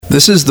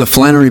This is the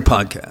Flannery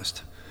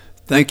Podcast.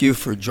 Thank you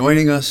for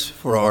joining us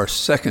for our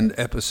second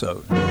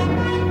episode.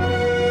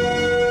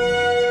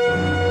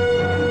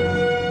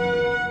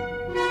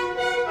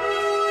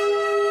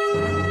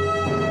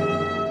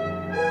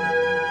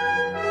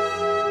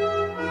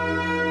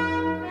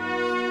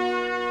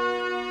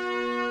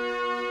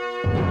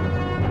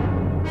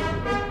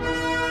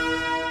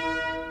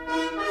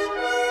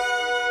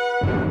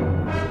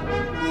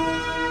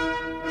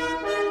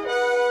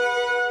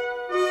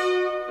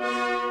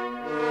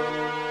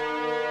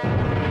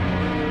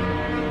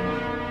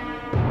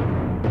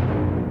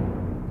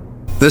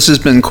 This has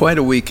been quite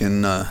a week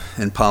in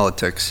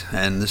politics,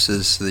 and this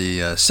is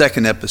the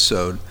second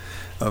episode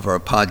of our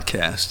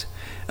podcast.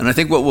 And I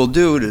think what we'll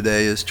do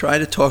today is try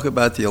to talk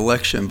about the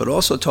election, but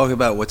also talk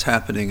about what's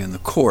happening in the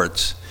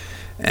courts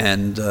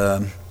and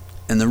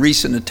the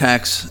recent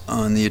attacks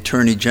on the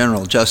Attorney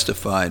General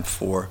justified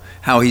for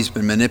how he's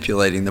been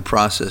manipulating the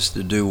process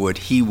to do what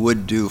he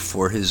would do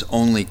for his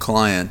only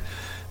client,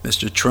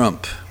 Mr.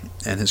 Trump,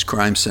 and his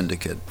crime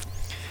syndicate.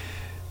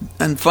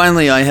 And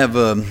finally, I have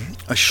a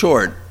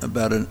short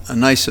about a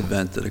nice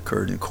event that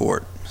occurred in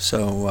court.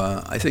 So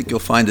I think you'll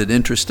find it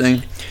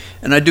interesting.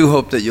 And I do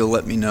hope that you'll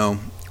let me know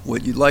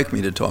what you'd like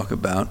me to talk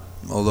about,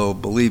 although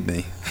believe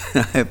me,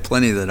 I have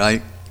plenty that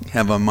I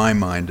have on my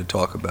mind to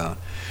talk about.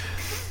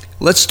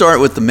 Let's start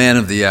with the man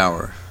of the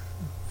hour,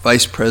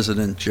 Vice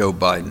President Joe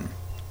Biden.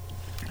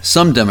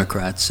 Some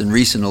Democrats in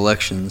recent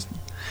elections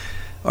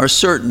are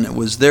certain it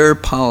was their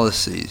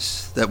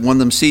policies that won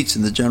them seats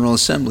in the General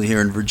Assembly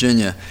here in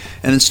Virginia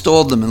and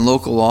installed them in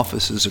local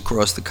offices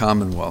across the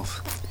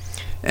Commonwealth.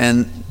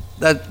 And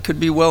that could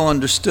be well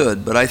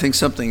understood, but I think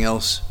something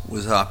else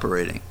was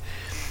operating.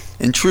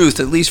 In truth,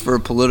 at least for a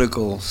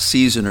political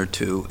season or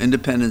two,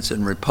 independents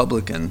and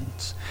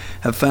Republicans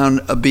have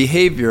found a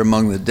behavior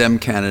among the Dem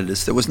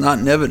candidates that was not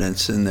in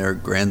evidence in their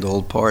grand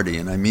old party,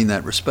 and I mean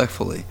that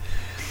respectfully,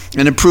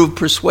 and it proved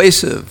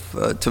persuasive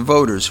to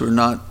voters who are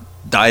not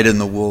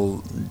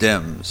dyed-in-the-wool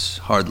Dems,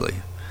 hardly.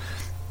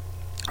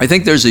 I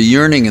think there's a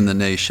yearning in the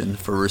nation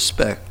for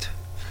respect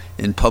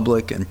in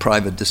public and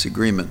private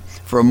disagreement,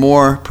 for a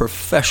more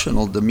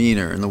professional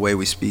demeanor in the way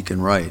we speak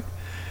and write,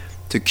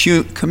 to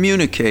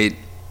communicate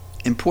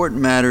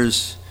important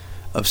matters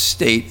of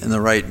state in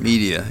the right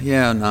media,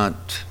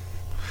 not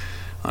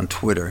on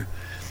Twitter,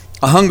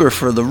 a hunger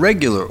for the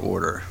regular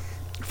order,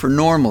 for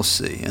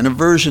normalcy, an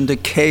aversion to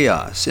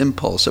chaos,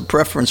 impulse, a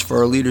preference for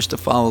our leaders to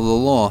follow the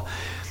law,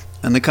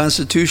 and the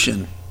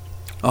Constitution,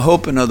 a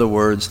hope, in other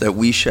words, that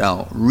we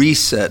shall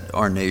reset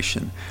our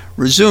nation,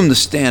 resume the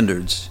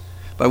standards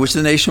by which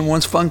the nation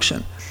once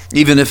functioned,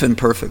 even if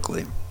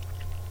imperfectly,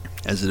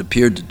 as it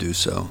appeared to do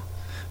so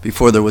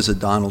before there was a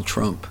Donald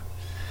Trump,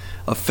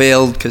 a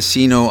failed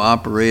casino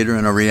operator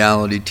and a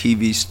reality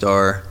TV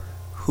star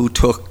who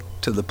took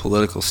to the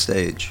political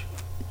stage.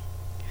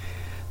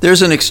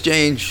 There's an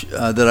exchange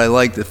that I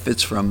like that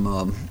fits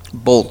from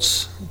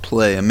Bolt's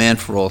play, A Man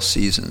for All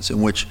Seasons,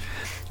 in which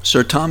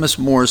Sir Thomas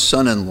More's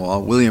son-in-law,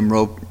 William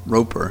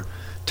Roper,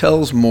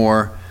 tells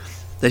More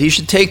that he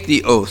should take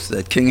the oath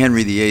that King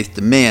Henry VIII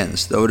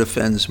demands, though it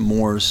offends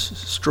More's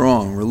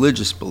strong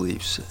religious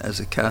beliefs as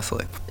a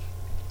Catholic.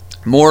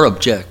 More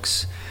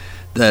objects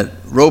that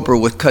Roper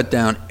would cut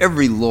down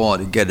every law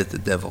to get at the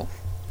devil.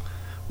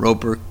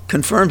 Roper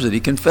confirms it. He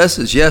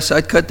confesses, yes,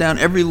 I'd cut down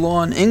every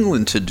law in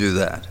England to do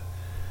that.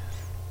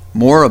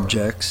 More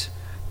objects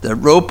that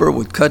Roper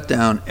would cut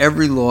down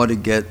every law to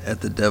get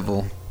at the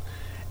devil.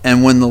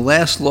 And when the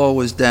last law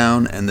was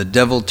down and the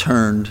devil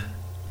turned,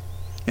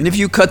 and if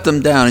you cut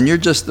them down and you're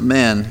just the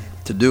man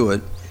to do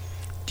it,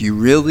 do you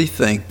really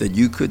think that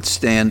you could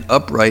stand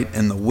upright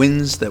in the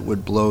winds that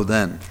would blow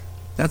then?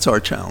 That's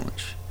our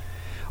challenge.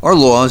 Our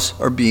laws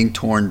are being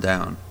torn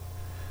down.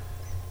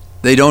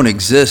 They don't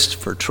exist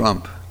for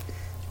Trump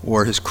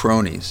or his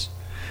cronies.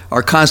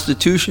 Our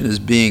Constitution is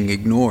being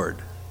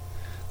ignored.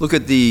 Look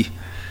at the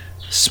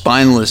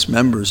spineless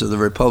members of the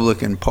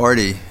Republican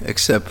Party,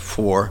 except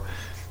for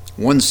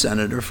one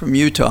senator from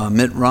Utah,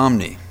 Mitt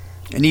Romney,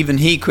 and even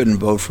he couldn't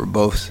vote for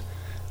both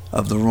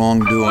of the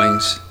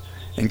wrongdoings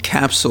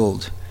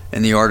encapsulated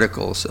in the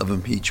articles of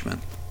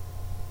impeachment.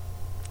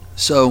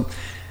 So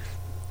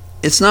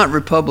it's not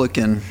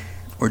Republican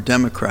or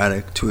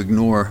Democratic to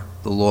ignore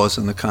the laws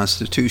in the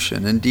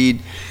Constitution.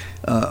 Indeed,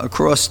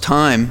 across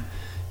time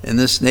in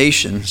this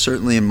nation,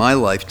 certainly in my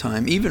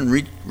lifetime,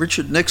 even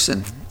Richard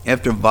Nixon,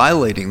 after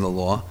violating the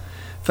law,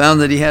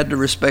 found that he had to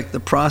respect the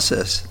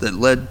process that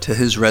led to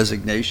his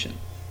resignation.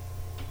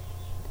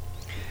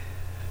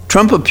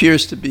 Trump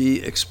appears to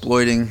be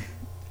exploiting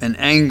an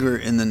anger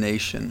in the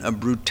nation, a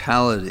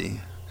brutality,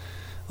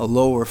 a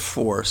lower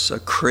force, a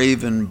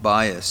craven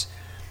bias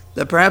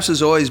that perhaps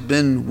has always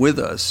been with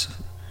us,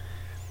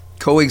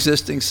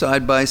 coexisting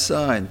side by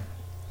side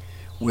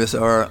with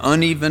our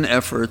uneven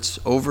efforts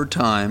over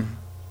time,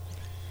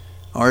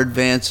 our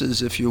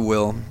advances, if you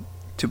will,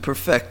 to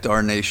perfect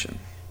our nation,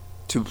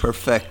 to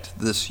perfect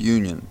this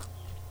union.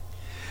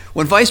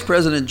 When Vice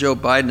President Joe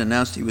Biden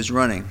announced he was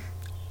running,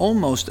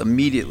 almost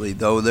immediately,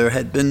 though there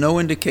had been no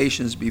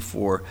indications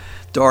before,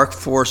 dark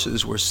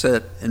forces were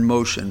set in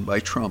motion by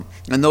Trump.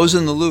 And those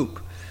in the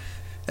loop,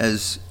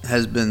 as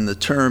has been the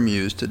term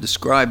used to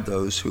describe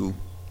those who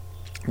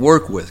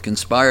work with,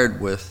 conspired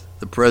with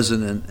the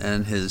president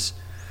and his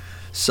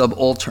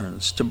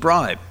subalterns to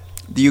bribe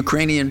the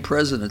Ukrainian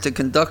president to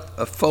conduct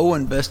a false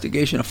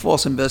investigation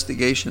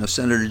of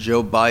Senator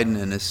Joe Biden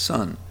and his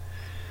son.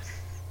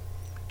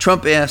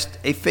 Trump asked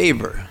a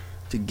favor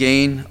to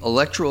gain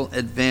electoral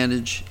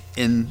advantage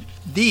in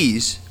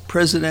these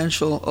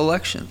presidential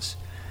elections.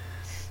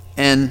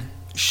 And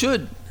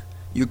should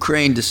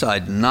Ukraine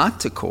decide not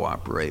to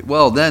cooperate,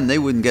 well, then they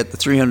wouldn't get the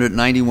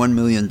 $391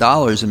 million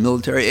in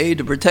military aid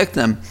to protect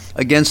them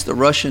against the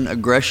Russian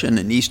aggression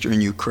in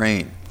eastern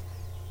Ukraine.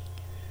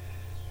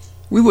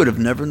 We would have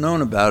never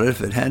known about it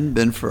if it hadn't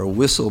been for a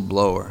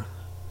whistleblower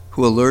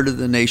who alerted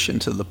the nation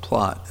to the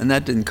plot, and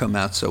that didn't come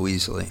out so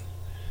easily.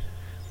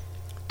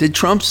 Did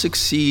Trump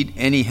succeed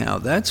anyhow?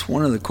 That's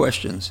one of the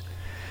questions.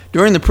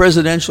 During the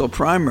presidential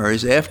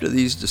primaries, after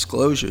these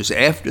disclosures,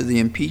 after the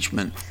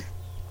impeachment,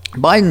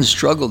 Biden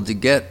struggled to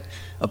get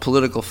a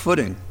political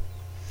footing,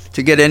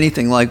 to get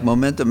anything like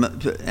momentum.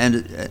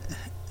 And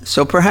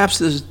so perhaps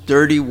this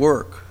dirty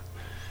work,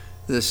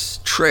 this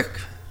trick,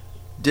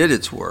 did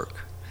its work.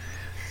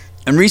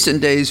 In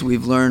recent days,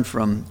 we've learned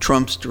from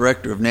Trump's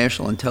director of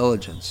national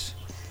intelligence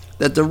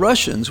that the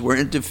Russians were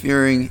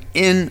interfering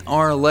in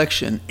our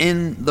election,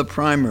 in the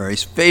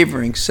primaries,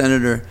 favoring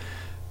Senator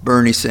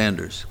Bernie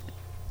Sanders.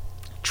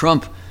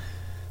 Trump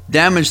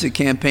damaged the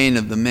campaign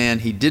of the man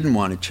he didn't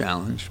want to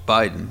challenge,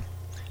 Biden,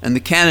 and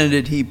the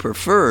candidate he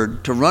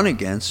preferred to run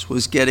against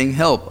was getting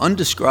help,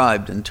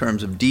 undescribed in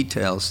terms of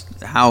details,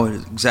 how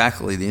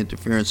exactly the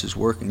interference is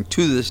working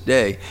to this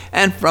day,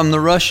 and from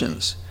the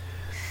Russians.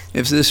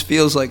 If this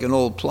feels like an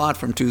old plot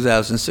from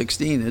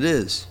 2016, it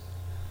is.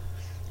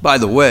 By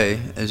the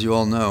way, as you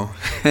all know,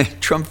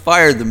 Trump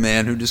fired the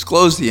man who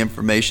disclosed the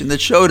information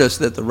that showed us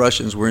that the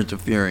Russians were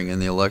interfering in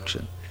the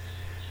election.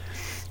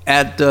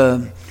 At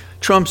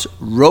Trump's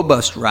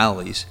robust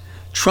rallies,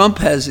 Trump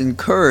has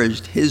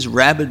encouraged his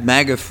rabid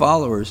MAGA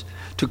followers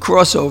to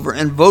cross over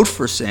and vote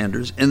for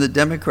Sanders in the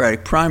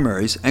Democratic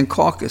primaries and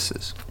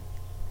caucuses.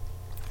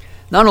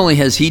 Not only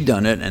has he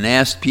done it and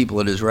asked people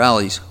at his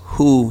rallies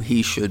who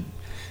he should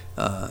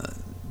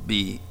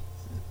be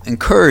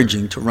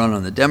encouraging to run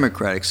on the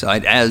Democratic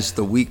side as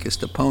the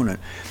weakest opponent.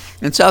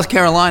 In South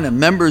Carolina,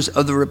 members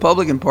of the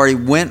Republican Party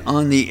went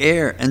on the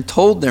air and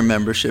told their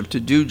membership to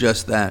do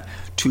just that,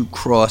 to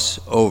cross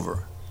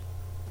over.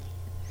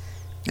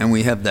 And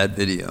we have that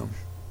video,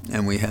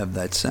 and we have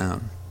that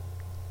sound.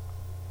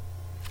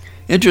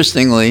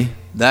 Interestingly,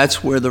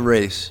 that's where the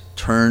race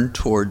turned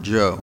toward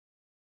Joe.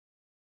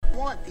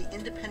 Want the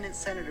independent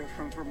senator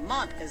from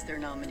Vermont as their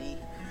nominee.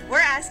 We're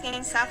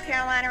asking South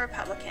Carolina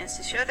Republicans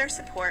to show their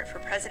support for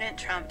President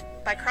Trump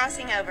by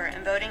crossing over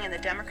and voting in the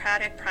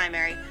Democratic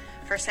primary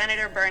for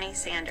Senator Bernie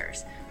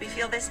Sanders. We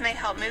feel this may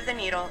help move the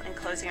needle in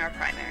closing our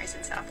primaries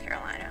in South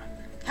Carolina.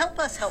 Help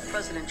us help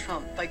President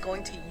Trump by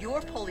going to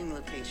your polling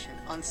location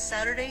on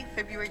Saturday,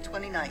 February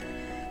 29th,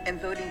 and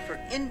voting for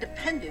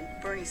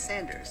independent Bernie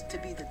Sanders to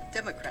be the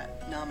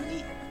Democrat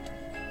nominee.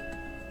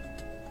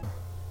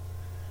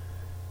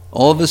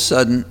 All of a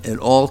sudden, it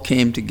all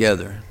came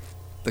together.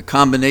 The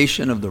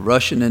combination of the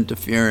Russian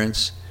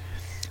interference,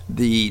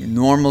 the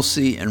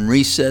normalcy and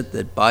reset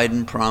that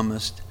Biden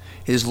promised,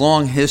 his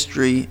long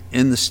history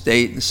in the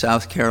state in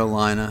South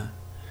Carolina,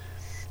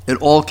 it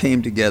all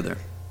came together.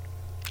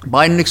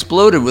 Biden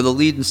exploded with a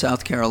lead in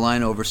South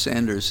Carolina over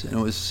Sanders, and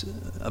it was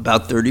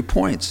about 30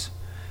 points.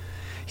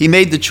 He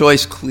made the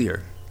choice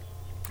clear.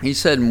 He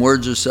said in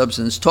words or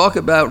substance, talk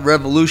about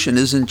revolution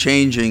isn't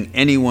changing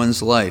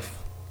anyone's life.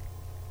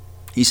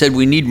 He said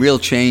we need real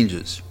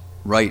changes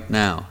right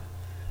now.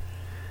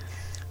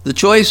 The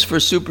choice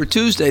for Super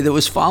Tuesday that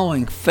was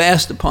following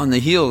fast upon the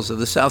heels of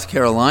the South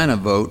Carolina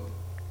vote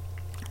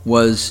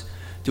was,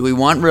 do we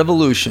want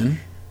revolution,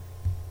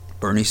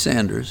 Bernie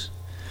Sanders,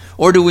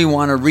 or do we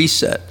want a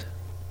reset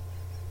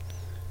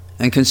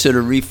and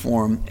consider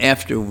reform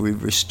after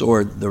we've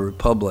restored the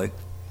republic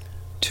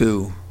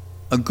to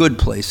a good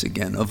place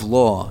again of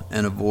law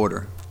and of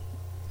order?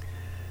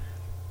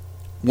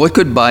 What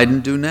could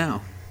Biden do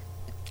now?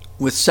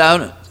 With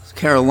South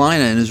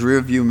Carolina in his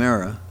rearview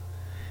mirror,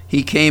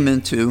 he came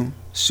into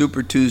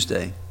Super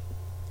Tuesday.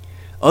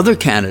 Other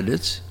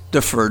candidates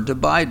deferred to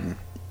Biden,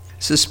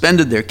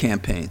 suspended their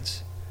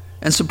campaigns,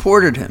 and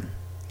supported him.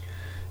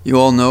 You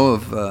all know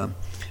of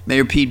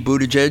Mayor Pete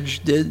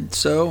Buttigieg did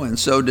so, and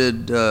so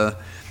did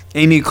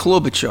Amy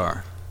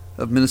Klobuchar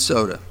of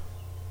Minnesota.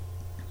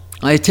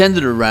 I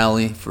attended a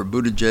rally for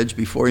Buttigieg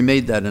before he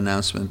made that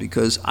announcement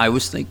because I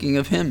was thinking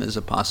of him as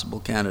a possible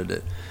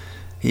candidate.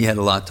 He had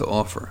a lot to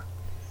offer.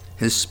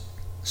 His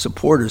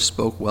supporters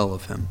spoke well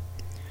of him.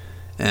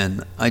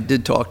 And I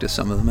did talk to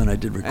some of them, and I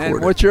did record it.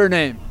 And what's your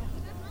name?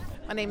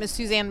 My name is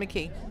Suzanne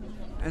McKee.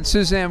 And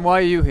Suzanne, why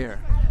are you here?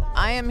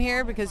 I am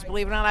here because,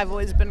 believe it or not, I've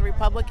always been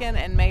Republican,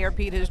 and Mayor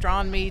Pete has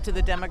drawn me to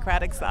the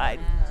Democratic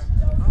side.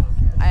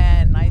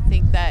 And I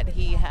think that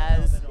he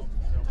has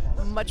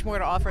much more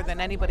to offer than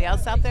anybody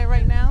else out there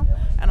right now,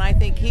 and I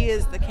think he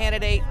is the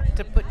candidate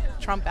to put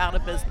Trump out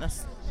of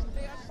business.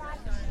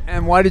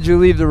 And why did you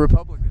leave the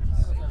Republicans?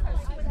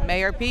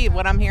 Mayor Pete,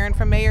 what I'm hearing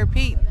from Mayor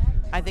Pete,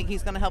 I think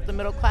he's going to help the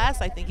middle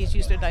class. I think he's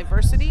used to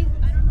diversity,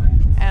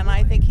 and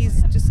I think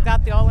he's just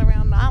got the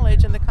all-around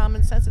knowledge and the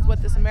common sense is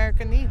what this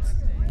America needs.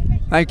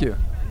 Thank you.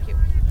 Thank you.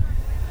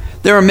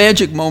 There are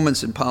magic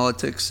moments in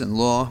politics and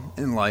law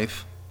and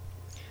life,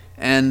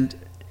 and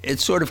it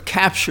sort of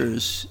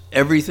captures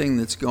everything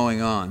that's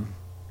going on.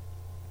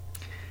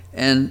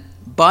 And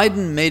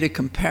Biden made a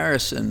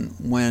comparison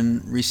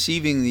when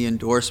receiving the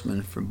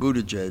endorsement from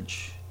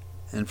Buttigieg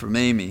and from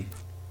Amy,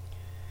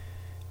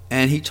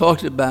 and he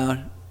talked about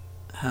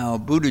how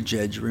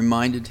Buttigieg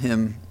reminded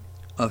him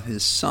of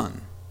his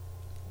son,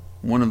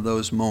 one of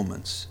those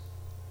moments.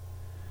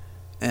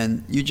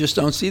 And you just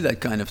don't see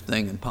that kind of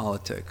thing in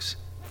politics.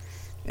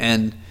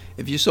 And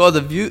if you saw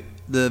the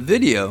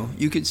video,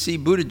 you could see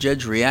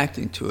Buttigieg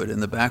reacting to it in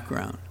the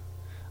background,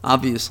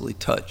 obviously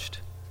touched.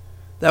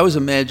 That was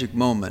a magic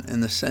moment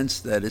in the sense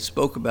that it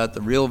spoke about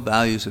the real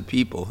values of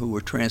people who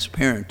were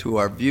transparent to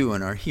our view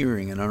and our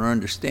hearing and our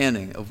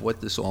understanding of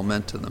what this all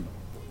meant to them.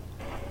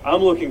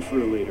 I'm looking for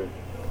a leader.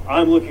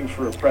 I'm looking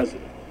for a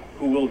president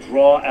who will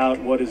draw out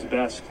what is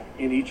best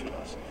in each of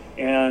us.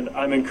 And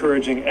I'm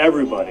encouraging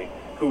everybody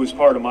who is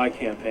part of my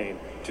campaign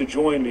to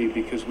join me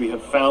because we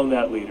have found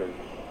that leader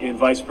in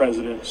Vice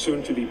President,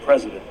 soon to be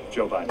President,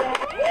 Joe Biden.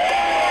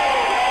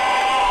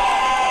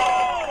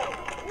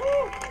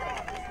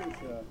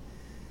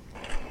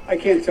 I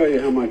can't tell you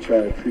how much I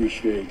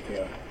appreciate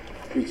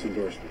Pete's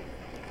endorsement.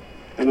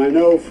 And I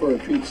know for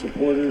Pete's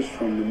supporters,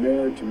 from the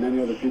mayor to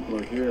many other people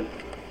who are here,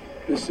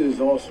 this is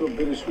also a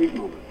bittersweet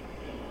moment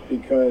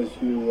because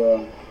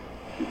you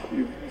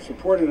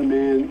supported a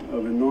man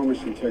of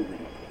enormous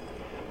integrity,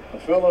 a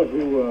fellow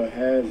who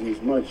has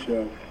as much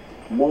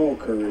moral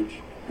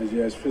courage as he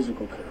has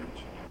physical courage.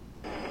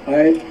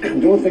 I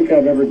don't think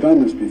I've ever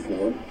done this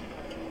before,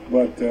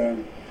 but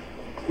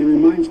he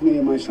reminds me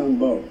of my son,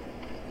 Bo.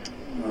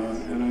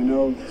 And I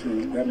know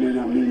that may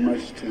not mean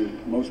much to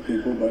most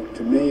people, but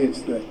to me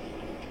it's the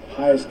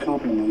highest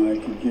compliment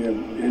I could give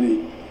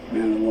any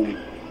man or woman.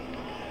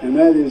 And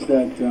that is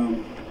that,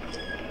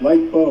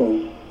 like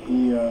Bo,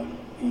 he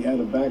has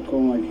a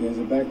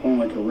backbone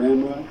like a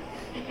ramrod.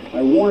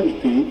 I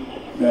warned Pete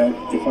that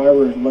if I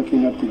were lucky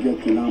enough to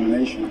get the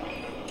nomination,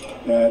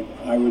 that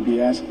I would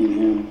be asking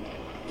him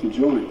to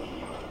join.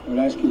 I would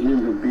asking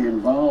him to be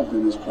involved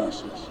in this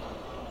process.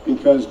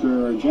 Because there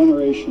are a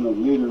generation of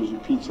leaders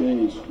of Pete's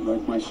age,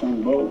 like my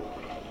son Bo,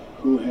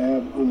 who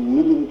have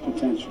unlimited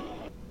potential.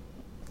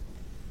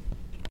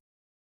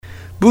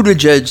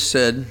 Buttigieg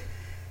said,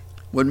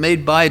 "What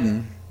made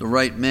Biden the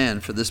right man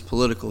for this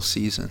political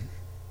season?"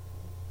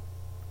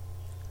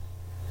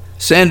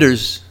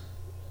 Sanders,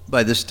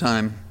 by this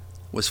time,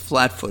 was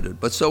flat-footed,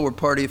 but so were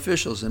party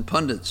officials and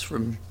pundits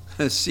from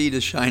sea to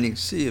shining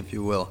sea, if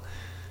you will.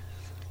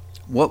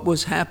 What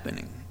was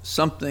happening?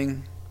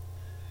 Something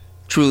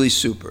truly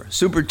super.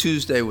 Super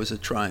Tuesday was a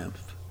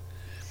triumph.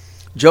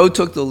 Joe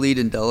took the lead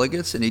in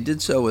delegates, and he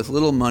did so with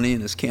little money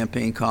in his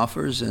campaign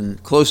coffers,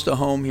 and close to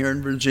home here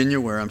in Virginia,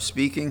 where I'm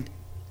speaking,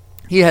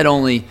 he had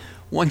only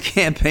one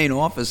campaign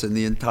office in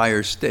the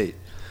entire state.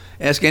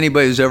 Ask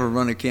anybody who's ever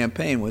run a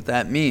campaign what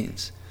that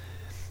means.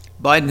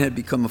 Biden had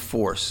become a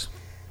force.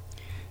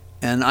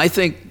 And I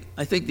think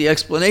the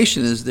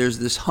explanation is there's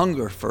this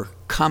hunger for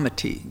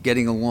comity,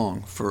 getting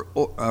along, for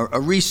a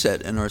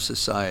reset in our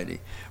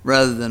society,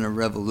 rather than a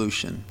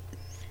revolution.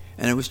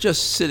 And it was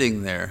just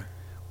sitting there,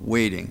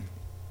 waiting.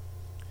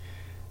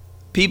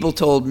 People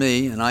told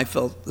me, and I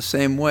felt the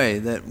same way,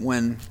 that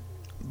when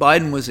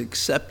Biden was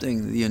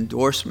accepting the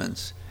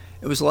endorsements,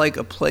 it was like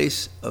a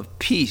place of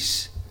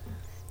peace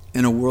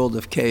in a world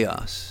of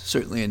chaos,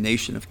 certainly a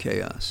nation of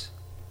chaos.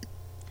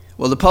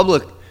 Well, the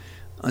public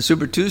on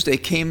Super Tuesday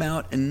came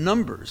out in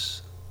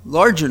numbers,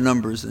 larger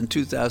numbers than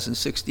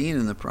 2016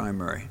 in the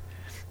primary.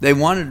 They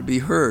wanted to be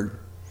heard.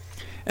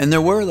 And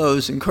there were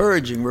those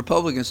encouraging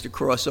Republicans to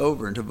cross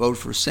over and to vote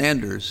for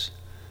Sanders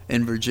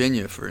in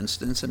Virginia, for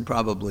instance, and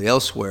probably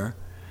elsewhere.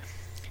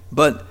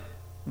 But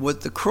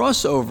what the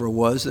crossover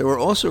was, there were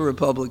also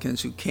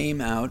Republicans who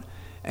came out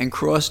and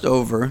crossed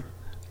over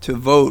to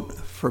vote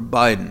for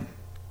Biden.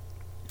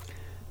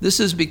 This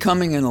is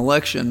becoming an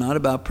election not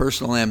about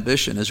personal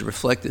ambition as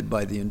reflected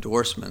by the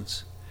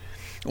endorsements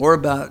or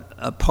about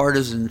a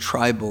partisan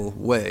tribal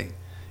way.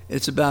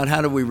 It's about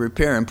how do we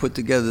repair and put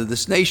together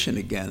this nation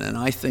again. And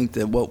I think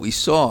that what we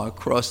saw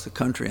across the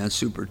country on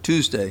Super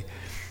Tuesday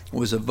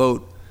was a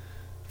vote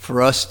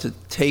for us to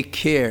take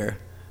care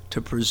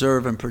to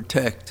preserve and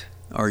protect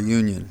our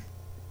union.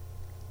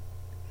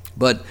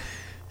 But,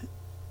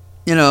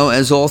 you know,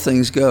 as all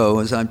things go,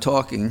 as I'm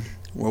talking,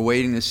 we're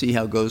waiting to see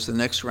how goes the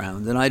next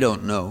round, and I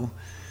don't know.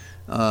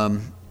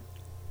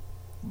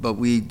 But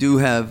we do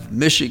have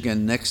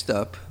Michigan next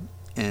up,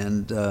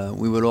 and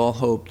we would all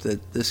hope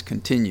that this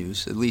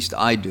continues. At least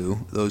I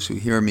do. Those who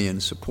hear me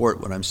and support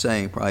what I'm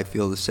saying probably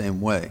feel the same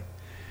way.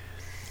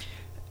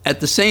 At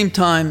the same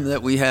time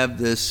that we have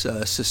this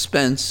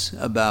suspense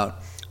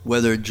about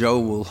whether Joe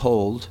will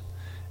hold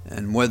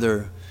and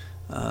whether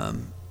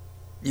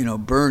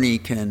Bernie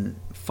can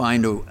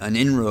find an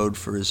inroad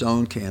for his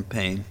own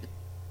campaign,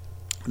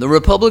 the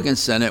Republican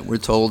Senate, we're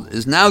told,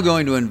 is now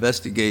going to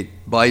investigate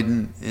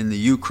Biden in the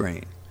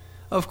Ukraine.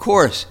 Of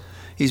course,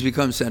 he's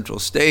become central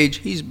stage.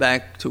 He's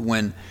back to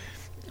when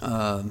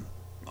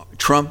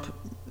Trump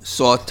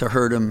sought to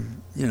hurt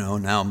him,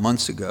 now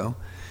months ago.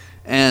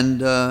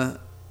 And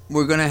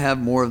we're going to have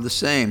more of the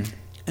same.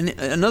 And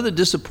another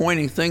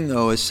disappointing thing,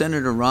 though, is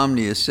Senator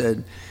Romney has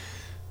said,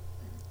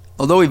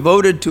 although he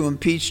voted to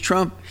impeach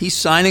Trump, he's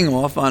signing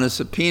off on a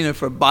subpoena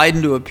for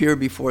Biden to appear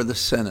before the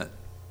Senate.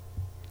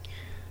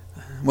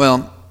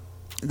 Well,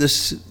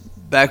 this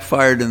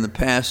backfired in the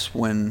past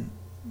when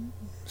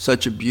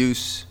such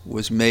abuse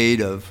was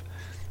made of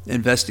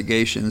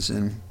investigations,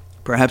 and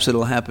perhaps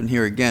it'll happen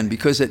here again,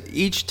 because at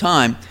each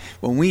time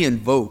when we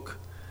invoke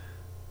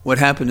what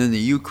happened in the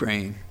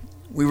Ukraine,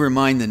 we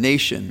remind the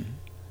nation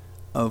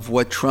of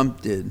what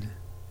Trump did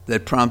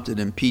that prompted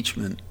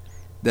impeachment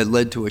that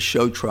led to a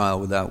show trial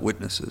without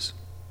witnesses.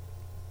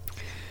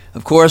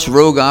 Of course,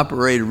 rogue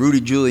operator Rudy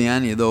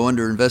Giuliani, though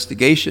under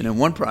investigation in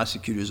one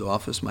prosecutor's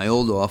office, my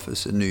old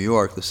office in New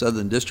York, the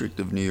Southern District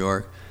of New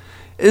York,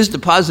 is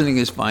depositing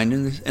his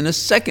findings in a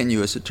second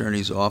U.S.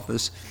 Attorney's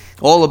office,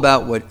 all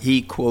about what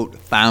he, quote,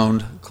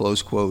 found,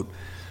 close quote,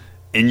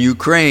 in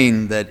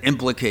Ukraine that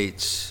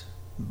implicates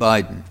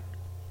Biden.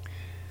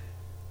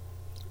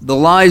 The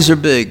lies are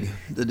big,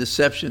 the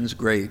deception's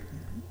great.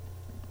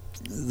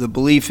 The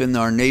belief in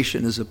our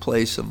nation as a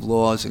place of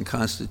laws and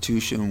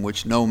constitution in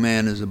which no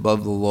man is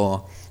above the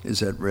law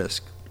is at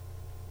risk.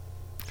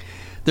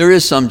 There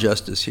is some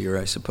justice here,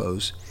 I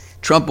suppose.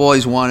 Trump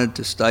always wanted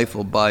to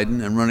stifle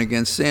Biden and run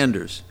against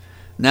Sanders.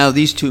 Now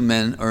these two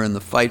men are in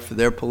the fight for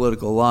their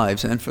political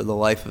lives and for the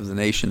life of the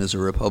nation as a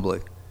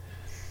republic.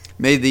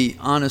 May the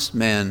honest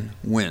man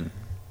win,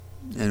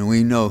 and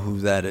we know who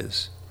that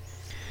is.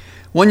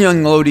 One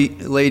young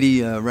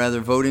lady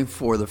voting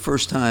for the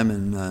first time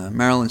in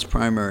Maryland's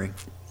primary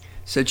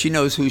said she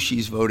knows who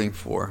she's voting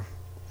for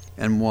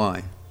and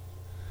why.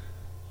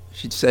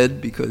 She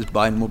said, because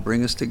Biden will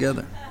bring us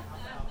together.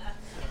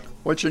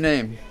 What's your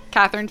name?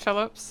 Catherine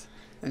Phillips.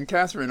 And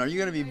Catherine, are you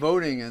going to be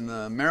voting in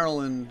the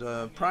Maryland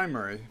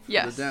primary for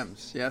Yes. the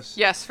Dems? Yes?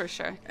 Yes, for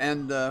sure.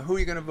 And who are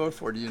you going to vote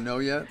for? Do you know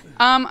yet?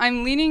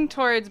 I'm leaning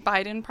towards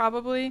Biden,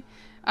 probably.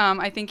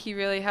 I think he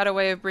really had a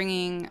way of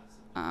bringing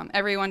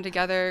everyone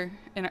together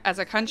as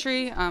a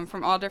country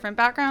from all different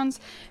backgrounds,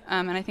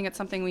 and I think it's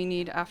something we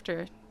need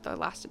after the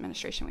last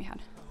administration we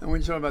had. And when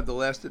you're talking about the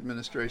last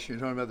administration, you're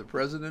talking about the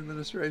present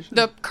administration?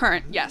 The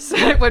current, yes.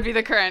 It would be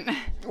the current.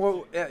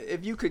 Well,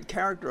 if you could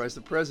characterize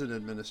the present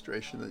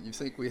administration that you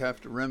think we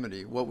have to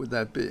remedy, what would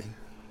that be?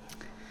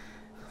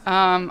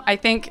 I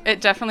think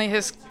it definitely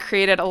has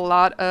created a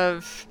lot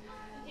of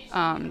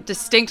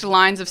distinct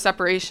lines of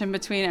separation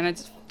between, and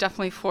it's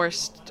definitely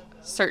forced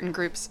certain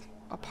groups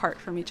apart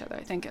from each other,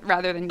 I think,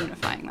 rather than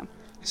unifying them.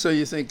 So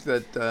you think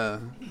that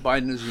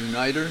Biden is a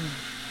uniter?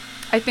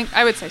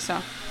 I would say so,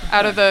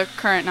 out of the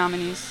current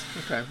nominees.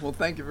 Okay, well,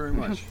 thank you very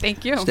much.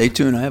 Thank you. Stay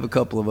tuned. I have a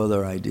couple of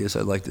other ideas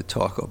I'd like to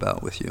talk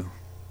about with you.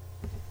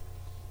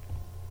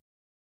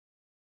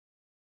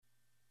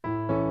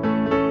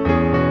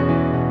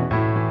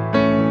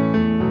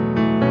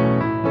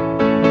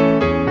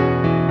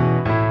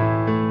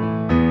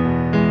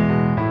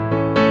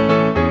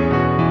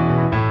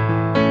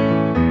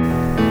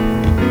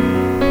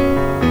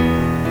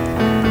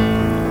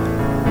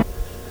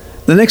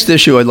 The next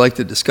issue I'd like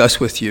to discuss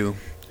with you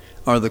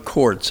are the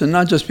courts, and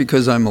not just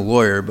because I'm a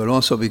lawyer, but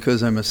also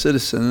because I'm a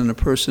citizen and a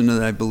person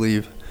that I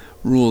believe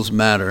rules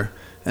matter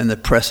and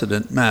that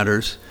precedent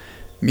matters,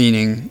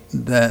 meaning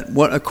that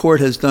what a court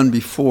has done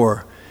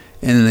before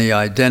in the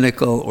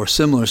identical or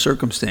similar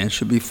circumstance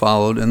should be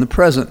followed in the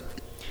present.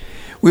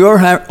 We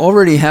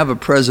already have a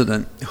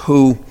president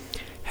who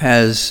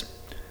has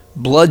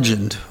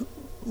bludgeoned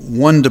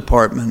one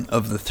department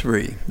of the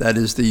three, that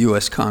is the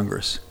U.S.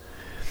 Congress.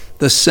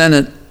 The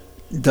Senate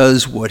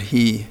does what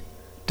he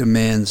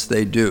demands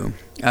they do,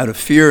 out of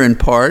fear in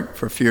part,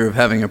 for fear of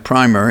having a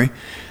primary,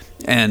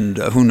 and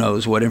who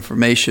knows what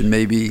information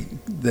maybe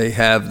they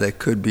have that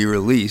could be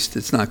released.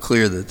 It's not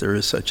clear that there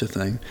is such a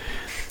thing.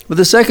 But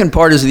the second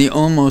part is the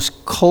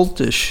almost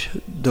cultish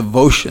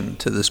devotion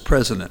to this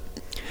president.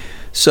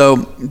 So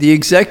the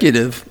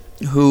executive,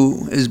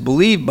 who is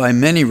believed by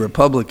many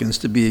Republicans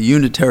to be a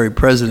unitary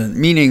president,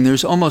 meaning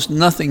there's almost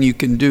nothing you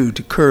can do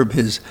to curb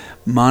his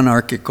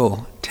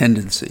monarchical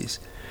tendencies,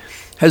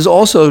 has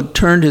also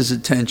turned his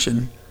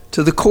attention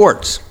to the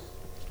courts,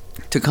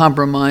 to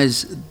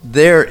compromise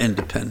their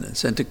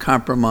independence and to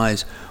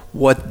compromise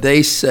what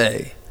they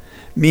say,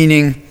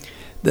 meaning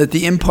that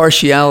the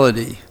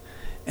impartiality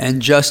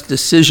and just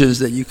decisions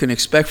that you can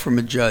expect from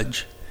a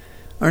judge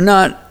are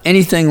not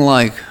anything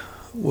like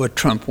what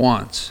Trump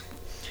wants.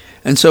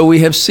 And so we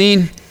have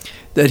seen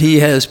that he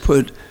has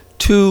put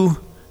 2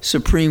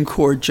 Supreme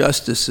Court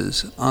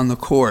justices on the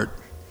court,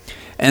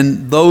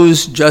 and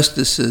those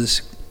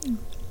justices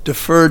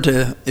defer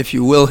to, if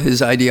you will,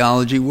 his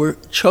ideology were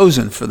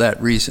chosen for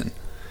that reason.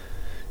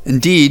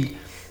 Indeed,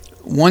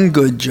 one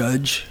good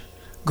judge,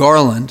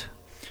 Garland,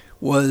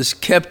 was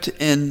kept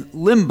in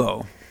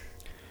limbo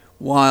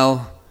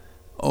while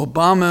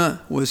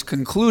Obama was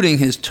concluding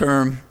his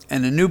term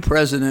and a new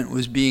president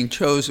was being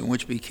chosen,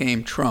 which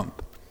became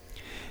Trump.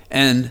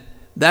 And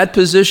that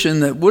position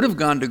that would have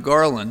gone to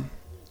Garland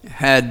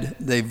had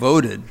they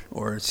voted,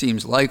 or it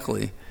seems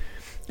likely,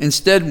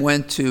 instead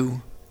went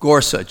to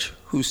Gorsuch,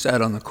 who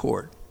sat on the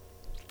court.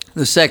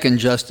 The second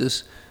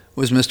justice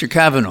was Mr.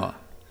 Kavanaugh.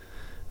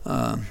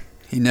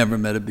 He never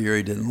met a beer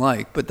he didn't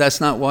like, but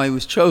that's not why he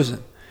was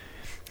chosen.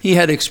 He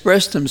had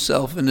expressed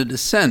himself in a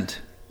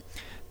dissent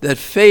that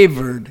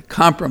favored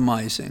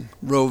compromising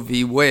Roe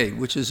v. Wade,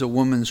 which is a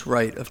woman's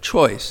right of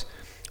choice,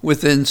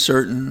 within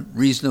certain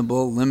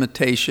reasonable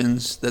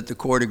limitations that the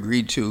court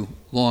agreed to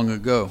long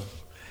ago.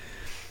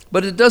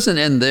 But it doesn't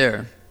end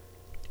there.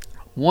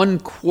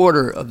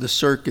 1/4 of the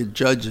circuit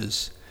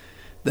judges,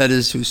 that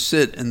is, who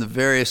sit in the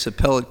various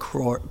appellate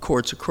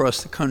courts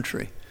across the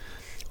country,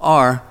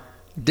 have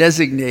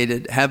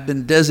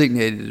been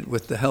designated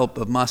with the help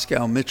of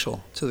Moscow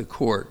Mitchell to the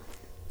court.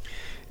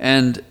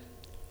 And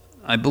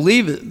I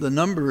believe the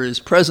number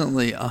is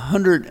presently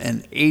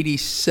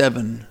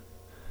 187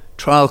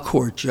 trial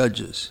court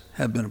judges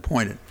have been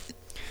appointed.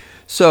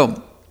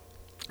 So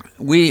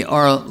we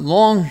are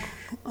long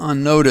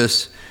on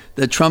notice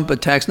that Trump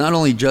attacks not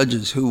only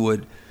judges who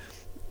would,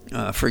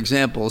 for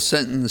example,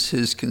 sentence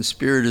his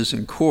conspirators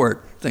in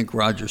court, think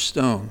Roger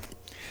Stone,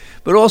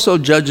 but also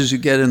judges who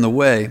get in the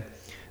way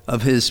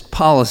of his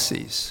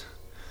policies.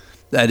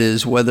 That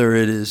is, whether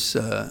it is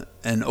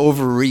an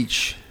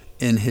overreach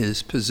in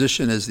his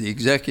position as the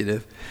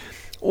executive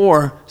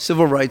or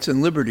civil rights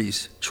and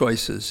liberties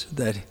choices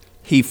that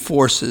he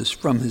forces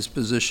from his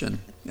position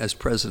as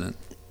president.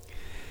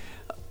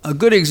 A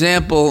good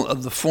example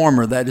of the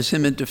former, that is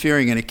him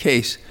interfering in a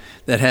case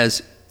that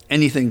has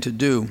anything to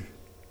do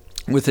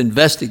with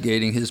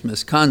investigating his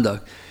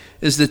misconduct,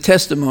 is the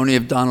testimony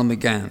of Donald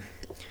McGahn.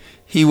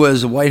 He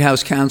was a White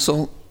House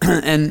counsel,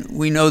 and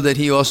we know that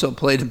he also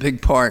played a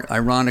big part,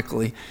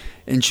 ironically,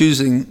 in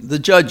choosing the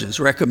judges,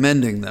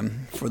 recommending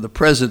them for the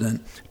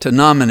president to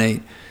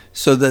nominate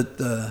so that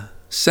the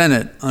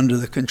Senate, under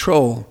the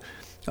control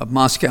of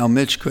Moscow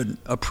Mitch, could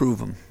approve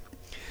them.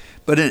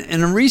 But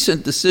in a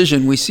recent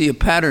decision, we see a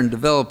pattern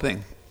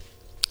developing.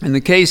 In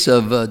the case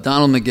of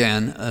Donald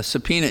McGahn, a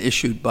subpoena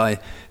issued by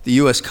the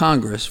U.S.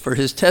 Congress for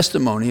his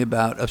testimony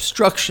about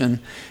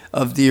obstruction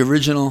of the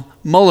original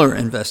Mueller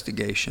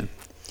investigation.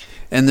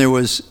 And there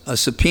was a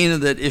subpoena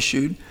that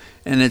issued,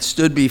 and it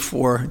stood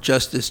before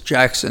Justice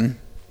Jackson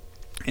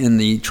in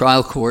the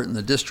trial court, in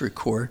the district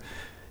court,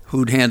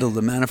 who'd handled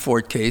the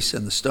Manafort case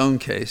and the Stone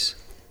case.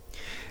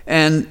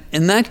 And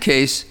in that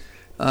case,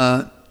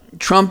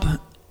 Trump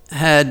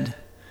had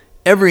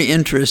every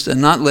interest in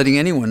not letting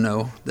anyone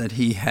know that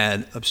he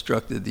had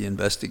obstructed the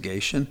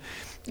investigation,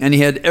 and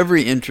he had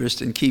every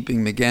interest in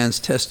keeping McGahn's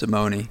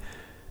testimony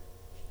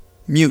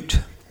mute,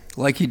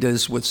 like he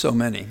does with so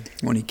many.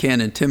 When he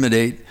can't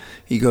intimidate,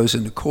 he goes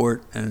into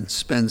court and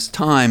spends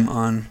time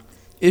on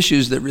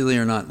issues that really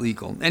are not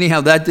legal. Anyhow,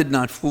 that did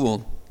not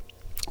fool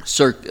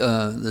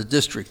the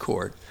district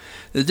court.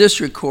 The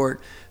district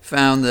court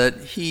found that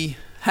he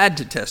had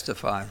to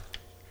testify.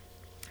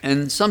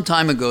 And some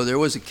time ago, there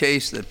was a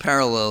case that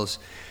parallels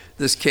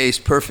this case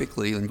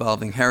perfectly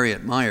involving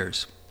Harriet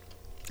Miers,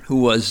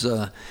 who was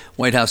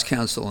White House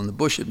counsel in the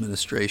Bush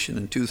administration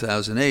in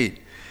 2008.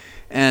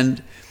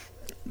 And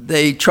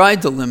they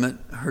tried to limit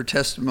her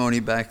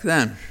testimony back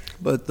then,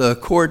 but the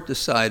court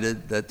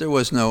decided that there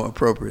was no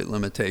appropriate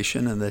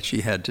limitation and that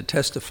she had to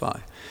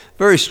testify.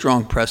 Very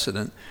strong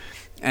precedent,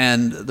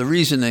 and the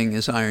reasoning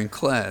is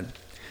ironclad.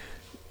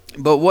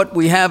 But what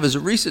we have is a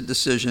recent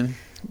decision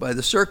by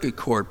the circuit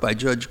court, by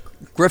Judge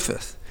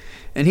Griffith,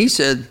 and he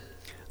said,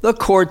 the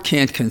court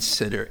can't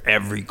consider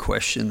every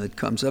question that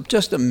comes up.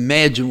 Just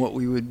imagine what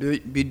we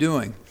would be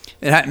doing.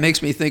 It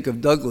makes me think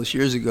of Douglas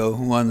years ago,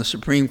 who on the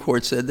Supreme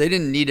Court said they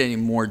didn't need any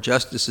more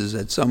justices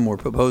that some were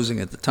proposing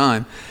at the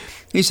time.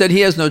 He said he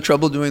has no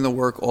trouble doing the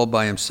work all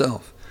by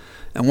himself.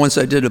 And once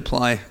I did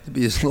apply to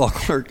be his law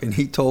clerk, and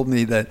he told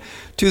me that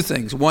two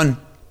things. One,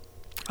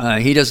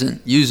 he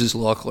doesn't use his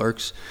law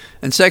clerks.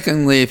 And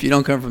secondly, if you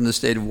don't come from the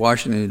state of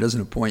Washington, he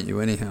doesn't appoint you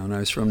anyhow. And I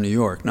was from New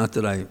York. Not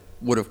that I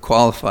would have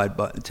qualified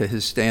to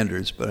his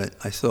standards, but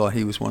I thought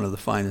he was one of the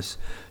finest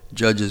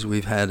judges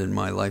we've had in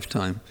my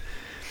lifetime.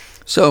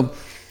 So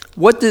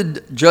what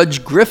did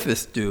Judge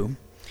Griffith do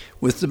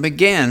with the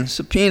McGahn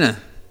subpoena?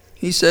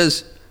 He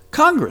says,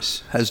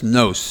 Congress has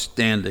no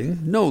standing,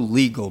 no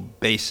legal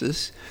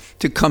basis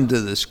to come to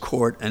this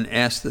court and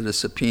ask that a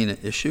subpoena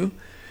issue.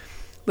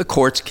 The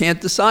courts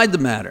can't decide the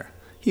matter.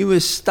 He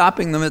was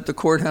stopping them at the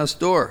courthouse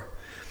door.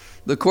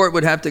 The court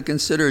would have to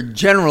consider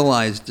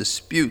generalized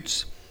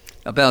disputes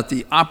about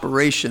the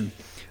operation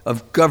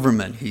of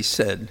government, he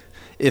said,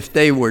 if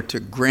they were to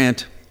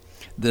grant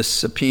this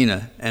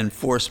subpoena and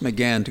force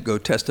McGahn to go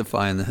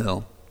testify on the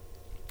Hill.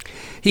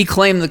 He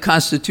claimed the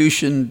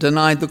Constitution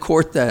denied the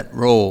court that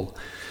role.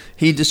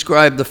 he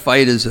described the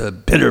fight as a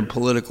bitter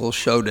political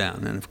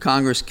showdown. And if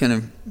Congress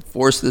can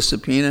enforce the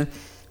subpoena,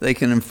 they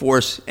can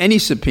enforce any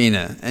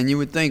subpoena. And you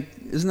would think,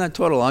 isn't that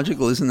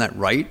tautological? Isn't that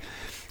right?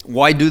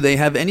 Why do they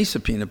have any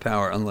subpoena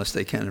power unless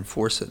they can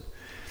enforce it?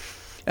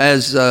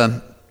 As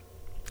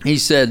he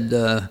said,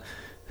 the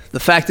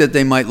fact that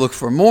they might look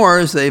for more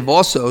is they've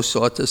also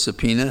sought to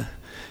subpoena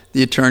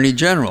the Attorney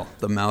General,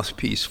 the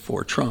mouthpiece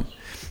for Trump,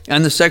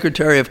 and the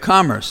Secretary of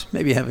Commerce,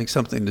 maybe having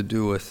something to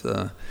do with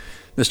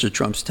Mr.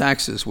 Trump's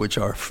taxes, which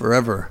are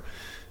forever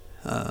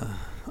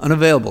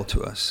unavailable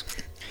to us.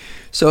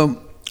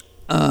 So,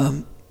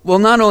 well,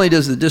 not only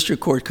does the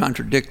district court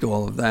contradict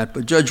all of that,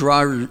 but Judge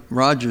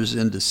Rogers,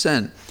 in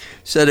dissent,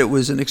 said it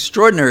was an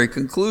extraordinary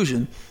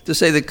conclusion to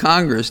say that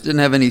Congress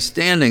didn't have any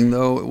standing,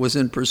 though it was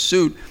in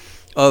pursuit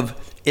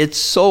of its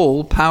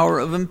sole power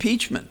of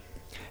impeachment.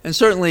 And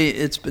certainly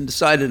it's been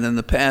decided in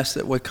the past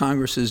that what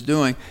Congress is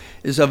doing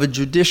is of a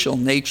judicial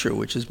nature,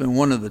 which has been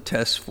one of the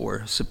tests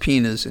for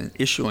subpoenas and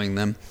issuing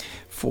them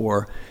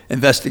for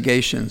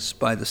investigations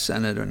by the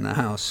Senate and the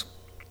House.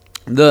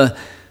 The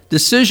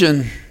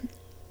decision,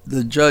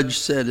 the judge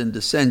said in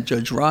dissent,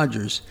 Judge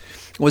Rogers,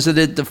 was that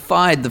it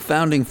defied the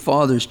Founding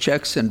Fathers'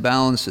 checks and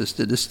balances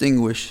to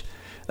distinguish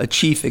a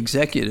chief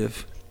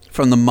executive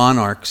from the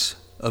monarchs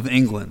of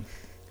England.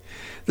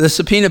 The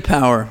subpoena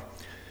power,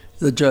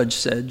 the judge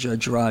said,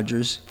 Judge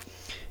Rogers,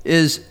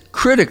 is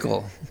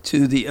critical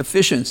to the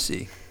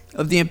efficiency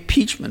of the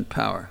impeachment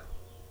power.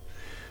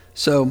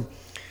 So,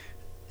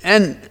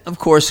 and of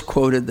course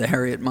quoted the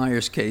Harriet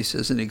Miers case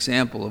as an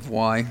example of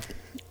why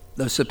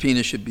the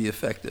subpoena should be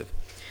effective.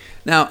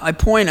 Now, I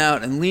point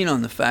out and lean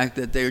on the fact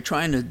that they are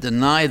trying to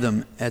deny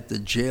them at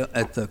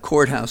the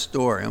courthouse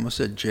door. I almost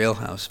said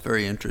jailhouse,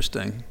 very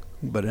interesting,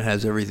 but it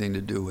has everything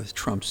to do with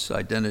Trump's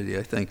identity,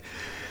 I think.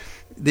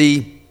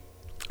 The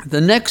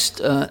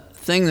next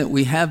thing that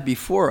we have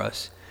before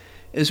us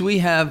is we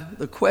have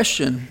the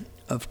question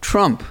of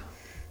Trump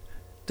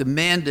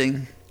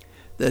demanding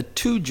that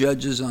two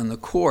judges on the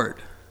court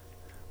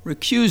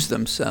recuse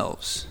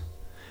themselves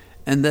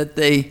and that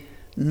they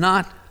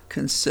not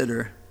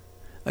consider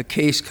a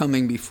case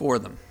coming before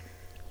them.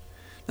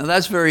 Now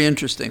that's very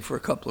interesting for a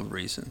couple of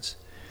reasons.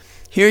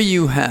 Here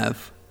you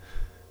have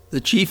the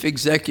chief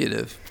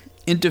executive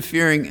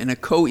interfering in a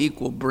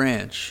co-equal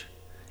branch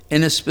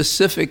in a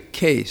specific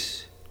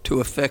case to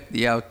affect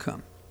the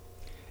outcome.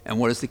 And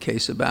what is the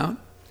case about?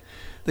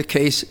 The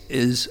case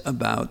is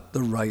about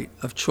the right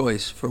of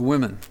choice for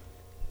women.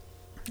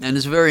 And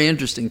it's a very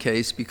interesting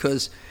case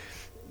because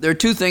there are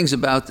two things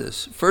about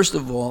this. First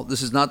of all,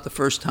 this is not the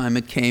first time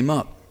it came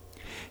up.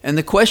 And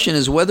the question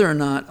is whether or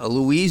not a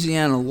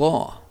Louisiana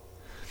law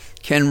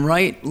can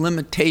write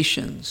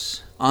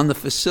limitations on the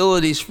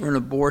facilities for an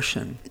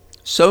abortion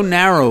so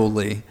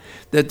narrowly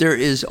that there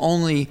is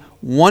only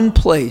one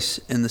place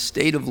in the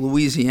state of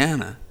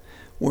Louisiana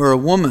where a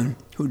woman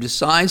who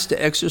decides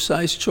to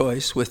exercise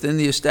choice within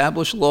the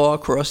established law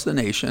across the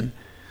nation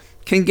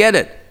can get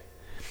it,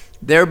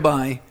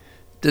 thereby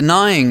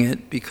denying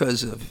it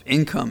because of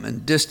income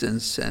and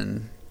distance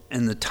and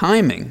the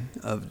timing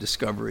of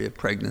discovery of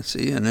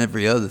pregnancy and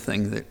every other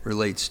thing that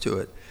relates to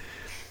it.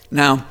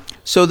 Now,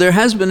 so there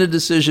has been a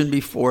decision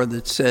before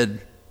that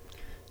said,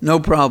 no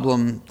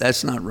problem,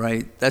 that's not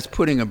right. That's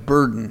putting a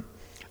burden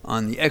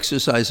on the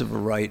exercise of a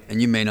right,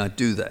 and you may not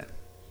do that.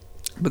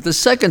 But the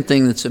second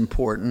thing that's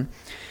important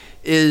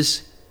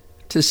is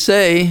to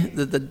say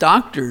that the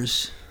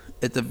doctors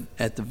at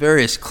the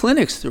various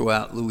clinics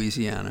throughout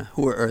Louisiana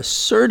who are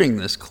asserting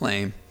this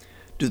claim,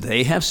 do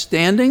they have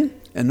standing?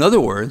 In other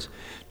words,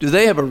 do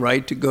they have a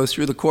right to go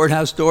through the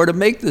courthouse door to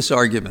make this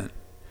argument?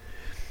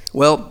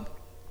 Well,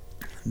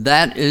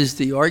 that is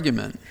the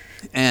argument,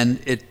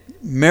 and it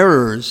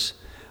mirrors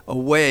a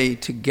way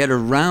to get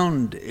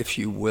around, if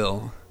you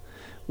will,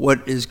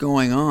 what is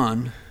going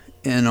on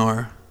in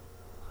our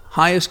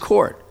highest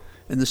court,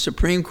 in the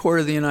Supreme Court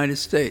of the United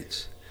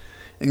States,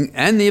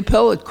 and the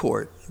appellate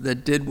court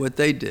that did what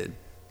they did.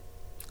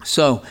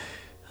 So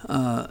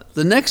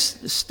the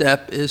next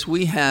step is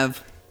we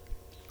have,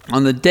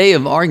 on the day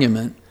of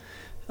argument,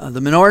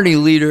 the minority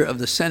leader of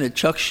the Senate,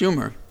 Chuck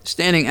Schumer,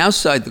 standing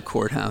outside the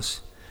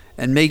courthouse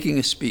and making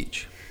a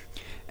speech.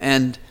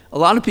 And a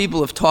lot of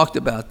people have talked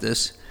about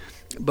this,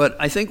 but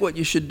I think what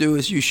you should do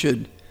is you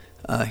should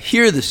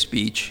hear the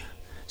speech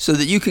so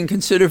that you can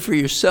consider for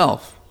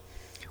yourself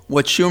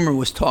what Schumer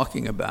was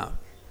talking about.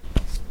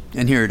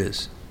 And here it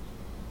is.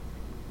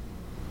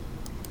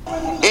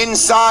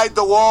 Inside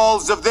the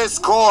walls of this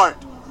court,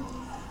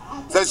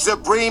 the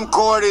Supreme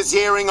Court is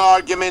hearing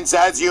arguments,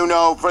 as you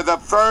know, for the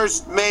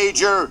first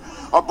major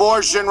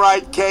abortion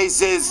right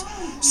cases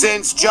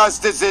since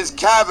Justices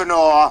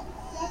Kavanaugh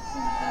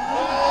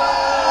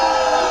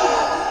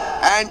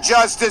and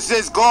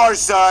Justices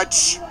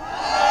Gorsuch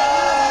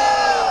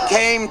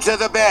came to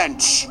the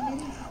bench.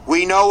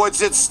 We know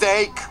what's at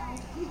stake.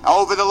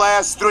 Over the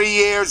last 3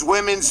 years,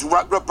 women's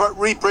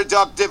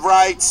reproductive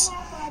rights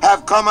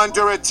have come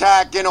under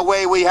attack in a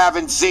way we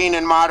haven't seen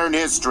in modern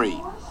history.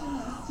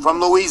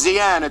 From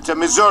Louisiana to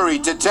Missouri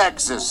to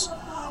Texas,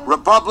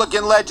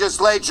 Republican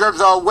legislatures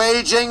are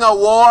waging a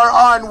war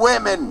on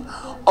women,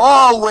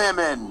 all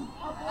women.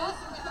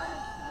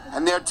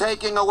 And they're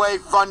taking away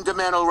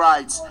fundamental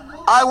rights.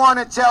 I want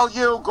to tell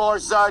you,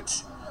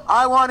 Gorsuch,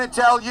 I want to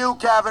tell you,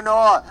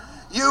 Kavanaugh,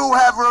 you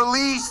have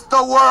released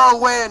the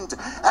whirlwind,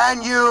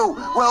 and you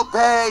will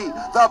pay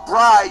the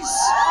price.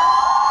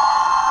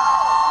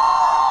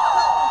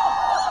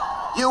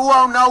 You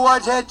won't know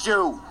what hit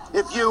you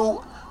if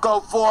you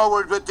go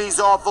forward with these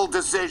awful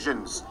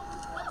decisions.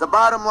 The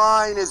bottom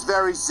line is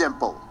very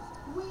simple.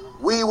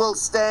 We will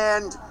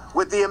stand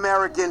with the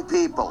American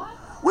people.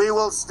 We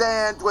will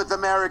stand with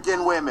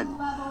American women.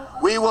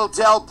 We will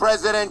tell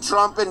President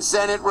Trump and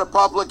Senate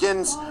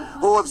Republicans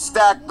who have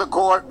stacked the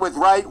court with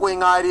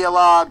right-wing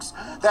ideologues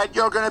that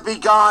you're going to be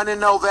gone in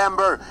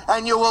November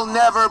and you will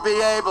never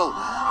be able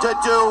to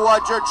do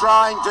what you're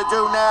trying to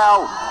do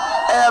now,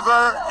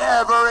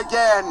 ever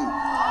again.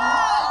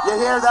 You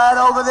hear that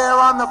over there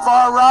on the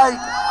far right?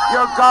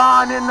 You're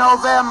gone in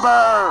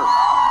November.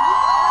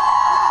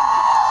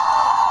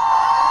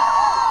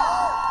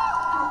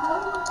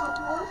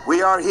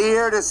 We are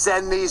here to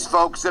send these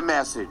folks a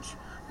message,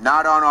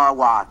 not on our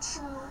watch.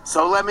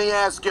 So let me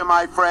ask you,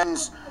 my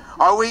friends,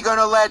 are we going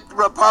to let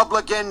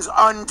Republicans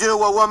undo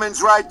a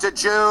woman's right to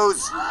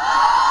choose?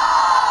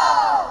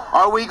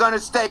 Are we going to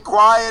stay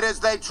quiet as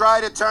they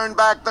try to turn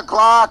back the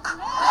clock?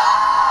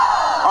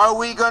 Are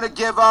we going to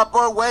give up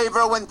or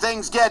waver when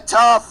things get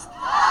tough?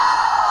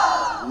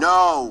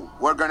 No,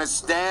 we're going to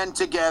stand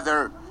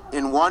together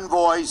in one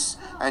voice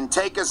and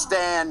take a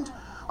stand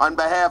on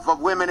behalf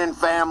of women and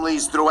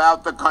families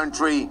throughout the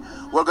country.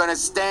 We're going to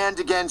stand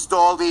against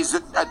all these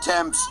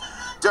attempts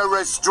to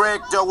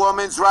restrict a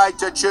woman's right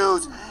to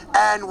choose,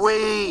 and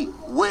we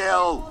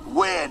will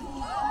win.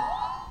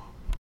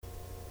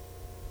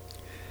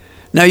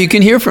 Now you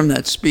can hear from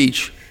that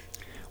speech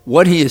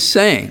what he is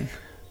saying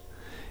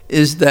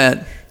is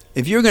that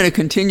if you're going to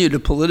continue to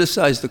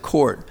politicize the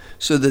court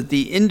so that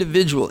the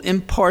individual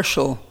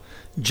impartial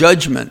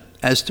judgment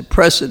as to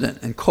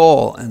precedent and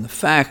call and the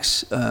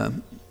facts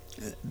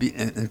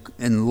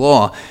in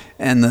law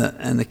and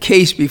the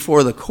case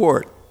before the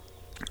court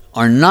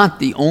are not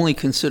the only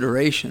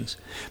considerations,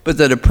 but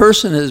that a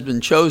person has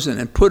been chosen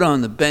and put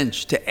on the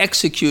bench to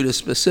execute a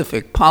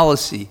specific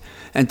policy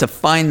and to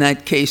find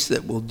that case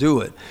that will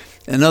do it.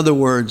 In other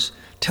words,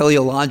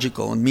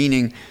 teleological,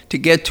 meaning to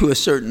get to a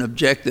certain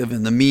objective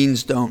and the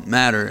means don't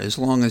matter as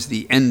long as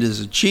the end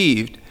is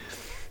achieved,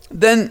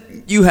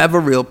 then you have a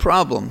real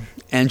problem.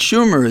 And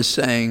Schumer is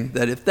saying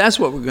that if that's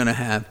what we're going to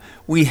have,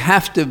 we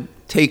have to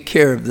take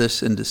care of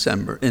this in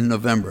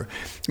November.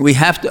 We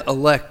have to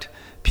elect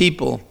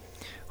people,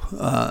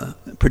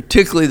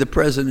 particularly the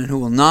president who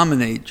will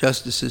nominate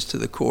justices to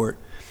the court,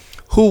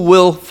 who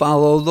will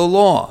follow the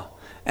law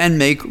and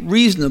make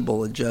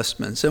reasonable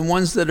adjustments and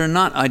ones that are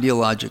not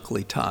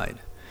ideologically tied.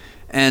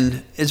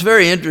 And it's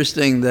very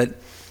interesting that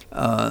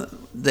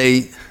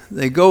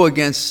they go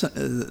against,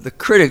 the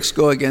critics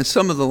go against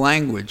some of the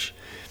language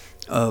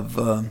of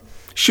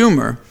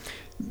Schumer,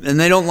 and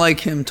they don't like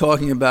him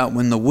talking about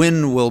when the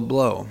wind will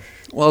blow.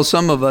 Well,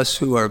 some of us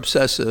who are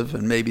obsessive,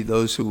 and maybe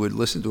those who would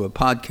listen to a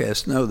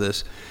podcast know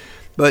this,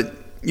 but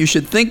you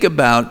should think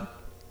about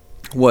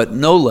what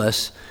no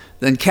less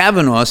than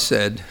Kavanaugh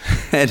said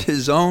at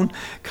his own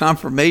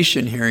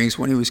confirmation hearings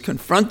when he was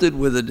confronted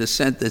with a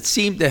dissent that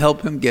seemed to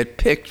help him get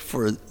picked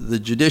for the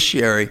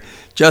judiciary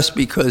just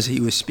because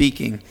he was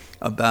speaking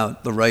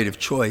about the right of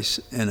choice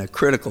in a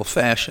critical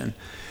fashion.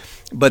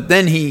 But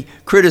then he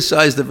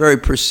criticized the very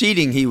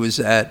proceeding he was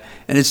at,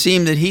 and it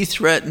seemed that he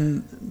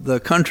threatened the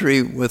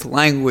country with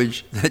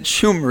language that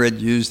Schumer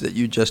had used that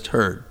you just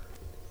heard.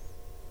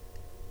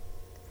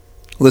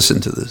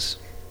 Listen to this.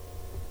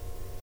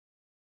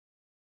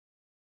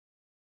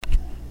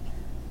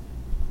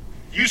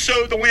 You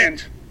sowed the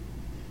wind.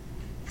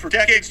 For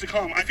decades to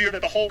come, I fear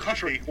that the whole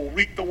country will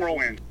reap the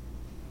whirlwind.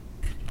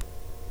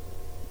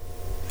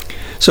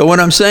 So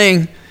what I'm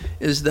saying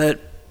is that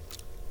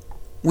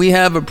we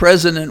have a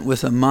president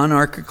with a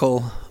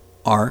monarchical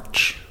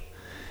arch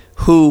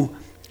who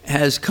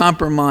has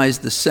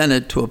compromised the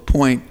Senate to a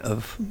point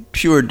of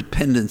pure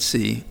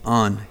dependency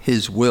on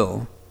his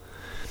will.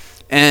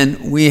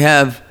 And we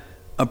have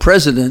a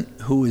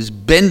president who is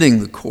bending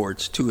the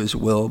courts to his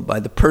will by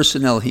the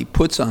personnel he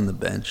puts on the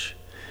bench.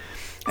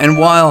 And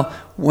while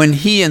when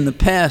he in the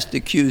past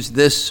accused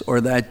this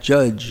or that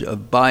judge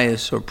of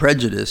bias or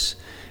prejudice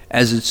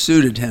as it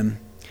suited him,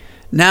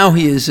 now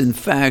he is in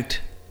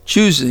fact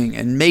choosing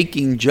and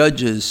making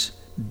judges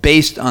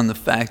based on the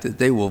fact that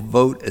they will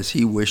vote as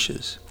he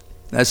wishes.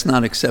 That's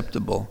not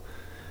acceptable.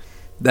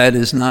 That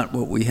is not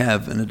what we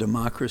have in a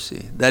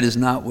democracy. That is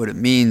not what it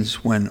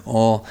means when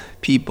all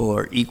people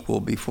are equal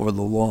before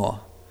the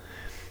law.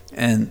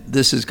 And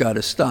this has got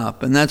to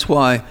stop. And that's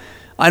why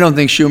I don't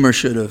think Schumer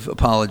should have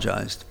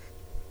apologized.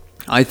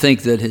 I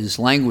think that his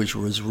language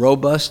was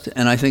robust,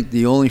 and I think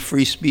the only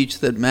free speech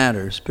that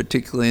matters,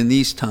 particularly in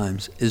these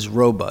times, is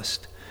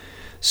robust.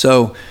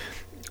 So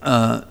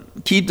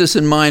keep this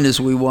in mind as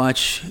we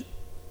watch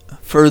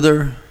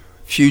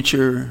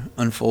future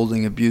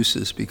unfolding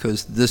abuses,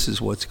 because this is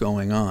what's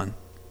going on.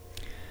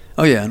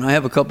 Oh yeah, and I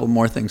have a couple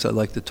more things I'd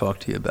like to talk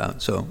to you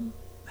about, so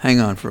hang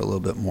on for a little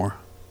bit more.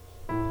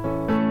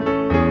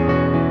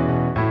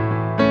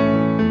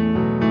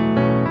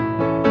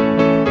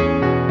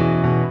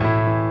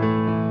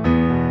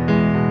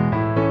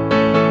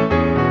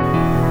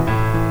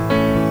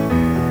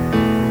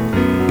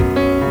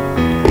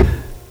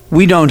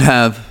 We don't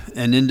have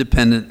an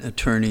independent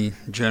attorney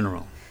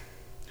general.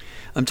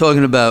 I'm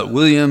talking about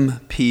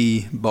William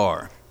P.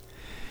 Barr.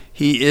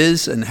 He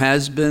is and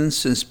has been,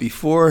 since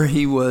before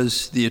he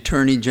was the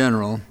attorney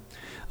general,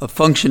 a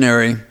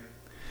functionary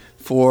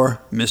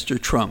for Mr.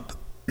 Trump.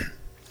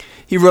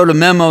 He wrote a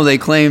memo they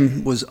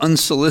claim was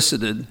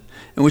unsolicited,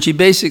 in which he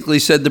basically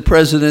said the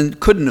president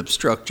couldn't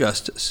obstruct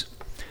justice.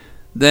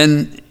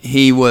 Then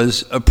he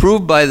was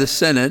approved by the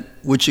Senate,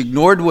 which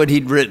ignored what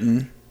he'd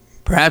written,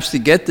 perhaps to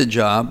get the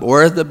job,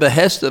 or at the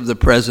behest of the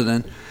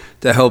president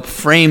to help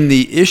frame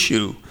the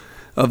issue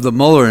of the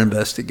Mueller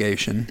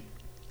investigation.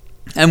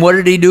 And what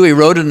did he do? He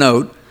wrote a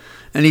note,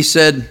 and he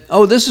said,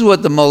 oh, this is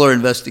what the Mueller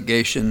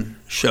investigation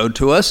showed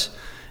to us.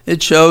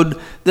 It showed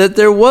that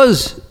there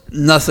was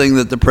nothing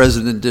that the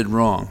president did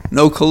wrong.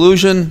 No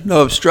collusion,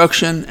 no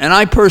obstruction, and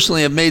I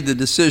personally have made the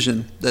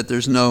decision that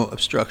there's no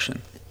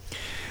obstruction.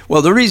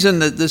 Well, the reason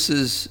that this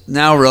is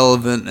now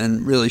relevant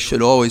and really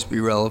should always be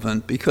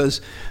relevant, because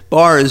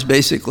Barr is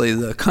basically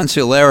the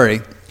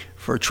consigliere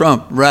for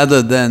Trump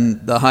rather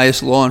than the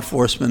highest law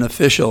enforcement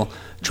official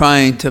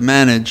trying to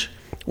manage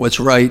what's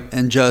right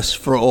and just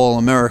for all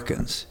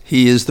Americans.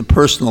 He is the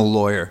personal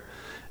lawyer.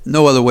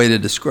 No other way to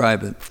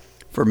describe it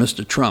for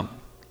Mr. Trump.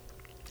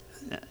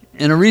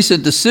 In a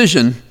recent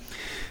decision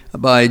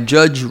by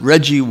Judge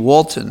Reggie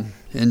Walton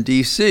in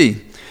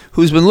D.C.,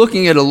 who's been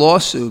looking at a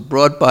lawsuit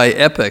brought by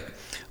Epic,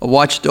 a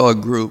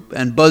watchdog group,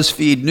 and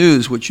BuzzFeed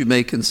News, which you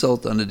may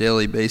consult on a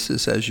daily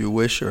basis as you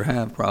wish or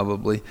have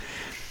probably.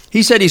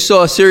 He said he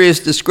saw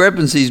serious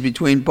discrepancies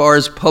between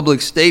Barr's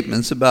public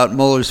statements about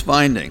Mueller's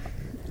finding.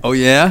 Oh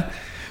yeah?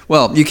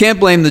 Well, you can't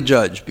blame the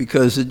judge,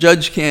 because the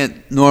judge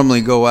can't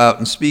normally go out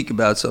and speak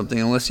about something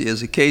unless he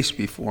has a case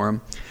before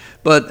him.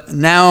 But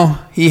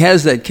now he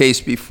has that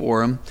case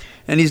before him,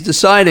 and he's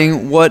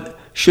deciding what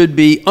should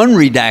be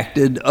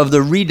unredacted of the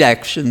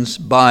redactions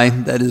by,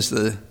 that is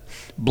the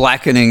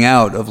blackening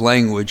out of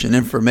language and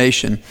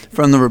information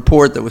from the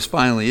report that was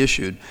finally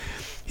issued.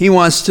 He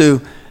wants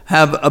to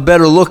have a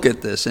better look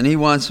at this, and he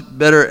wants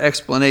better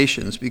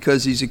explanations,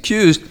 because he's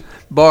accused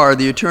Barr,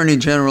 the Attorney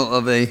General,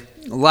 of a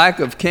lack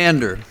of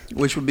candor,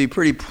 which would be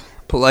pretty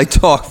polite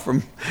talk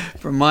from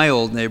my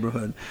old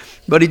neighborhood.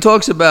 But he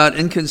talks about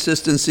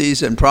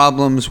inconsistencies and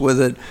problems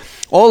with it,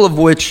 all of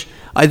which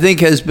I think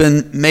has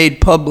been made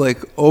public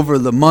over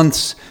the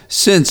months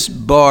since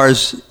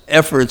Barr's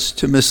efforts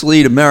to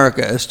mislead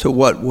America as to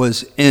what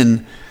was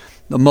in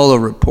the Mueller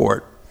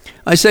report.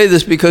 I say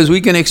this because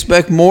we can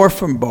expect more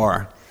from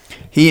Barr.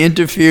 He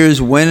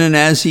interferes when and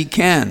as he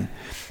can.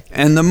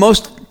 And the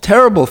most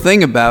terrible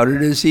thing about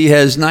it is he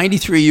has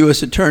 93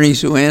 U.S.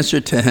 attorneys who answer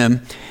to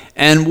him.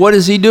 And what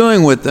is he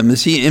doing with them?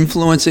 Is he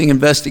influencing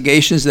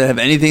investigations that have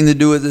anything to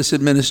do with this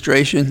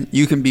administration?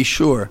 You can be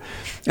sure.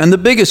 And the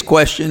biggest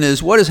question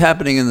is, what is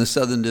happening in the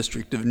Southern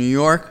District of New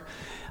York?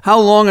 How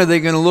long are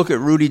they going to look at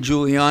Rudy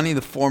Giuliani,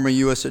 the former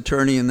U.S.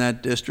 attorney in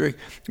that district,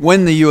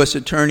 when the U.S.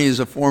 attorney is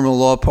a former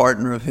law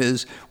partner of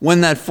his, when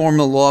that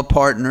former law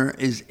partner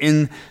is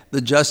in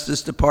the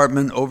Justice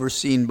Department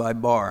overseen by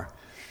Barr?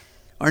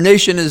 Our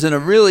nation is in a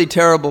really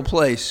terrible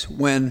place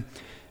when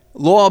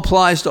law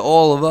applies to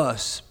all of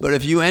us, but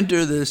if you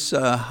enter this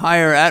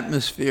higher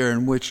atmosphere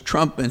in which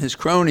Trump and his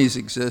cronies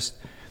exist,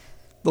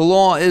 the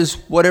law is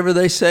whatever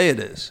they say it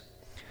is.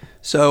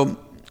 So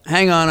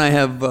hang on, I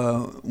have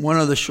one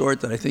other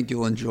short that I think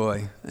you'll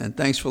enjoy, and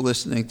thanks for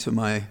listening to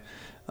my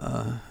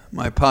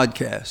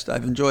podcast.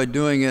 I've enjoyed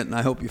doing it, and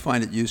I hope you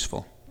find it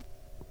useful.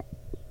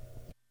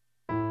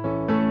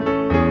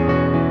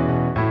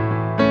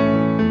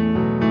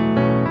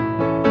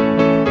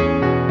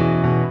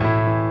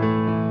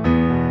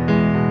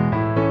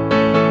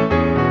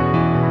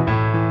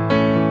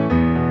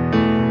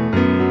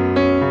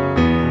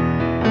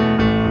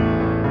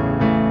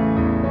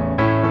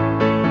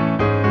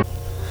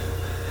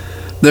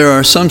 There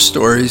are some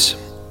stories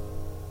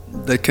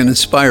that can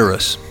inspire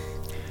us.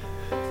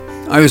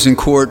 I was in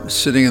court,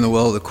 sitting in the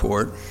well of the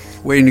court,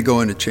 waiting to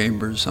go into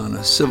chambers on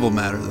a civil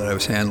matter that I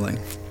was handling.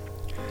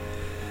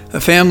 A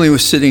family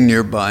was sitting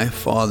nearby,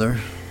 father,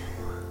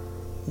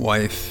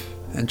 wife,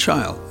 and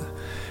child.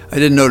 I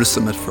didn't notice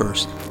them at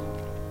first.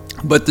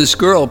 But this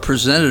girl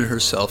presented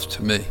herself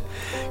to me.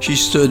 She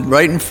stood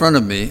right in front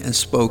of me and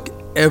spoke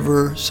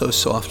ever so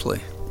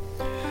softly.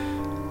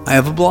 "I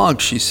have a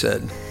blog," she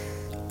said,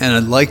 "and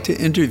I'd like to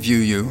interview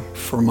you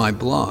for my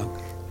blog."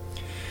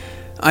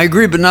 I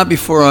agreed, but not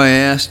before I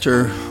asked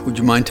her, "Would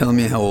you mind telling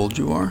me how old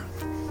you are?"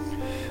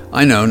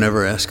 I know,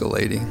 never ask a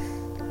lady.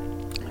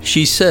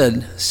 She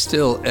said,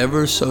 still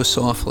ever so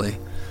softly,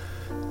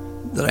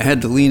 that I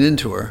had to lean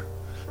into her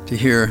to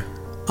hear,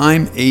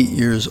 "I'm 8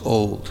 years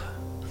old."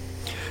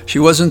 She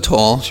wasn't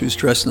tall, she was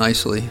dressed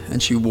nicely,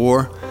 and she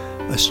wore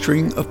a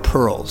string of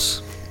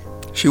pearls.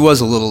 She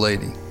was a little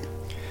lady.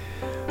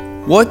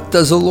 "What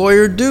does a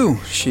lawyer do?"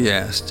 she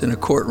asked, in a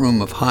courtroom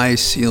of high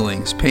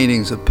ceilings,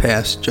 paintings of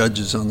past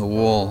judges on the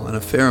wall, and a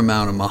fair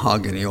amount of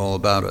mahogany all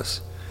about us.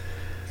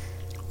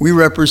 "We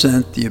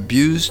represent the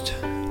abused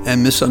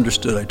and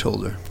misunderstood," I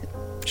told her.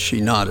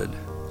 She nodded.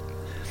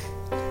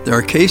 "There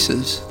are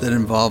cases that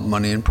involve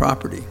money and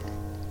property,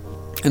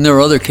 and there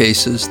are other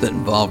cases that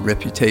involve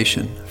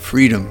reputation,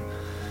 freedom,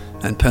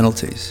 and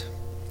penalties."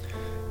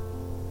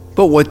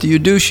 "But what do you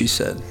do?" she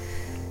said.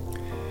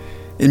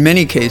 "In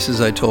many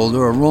cases," I told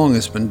her, "a wrong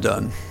has been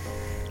done.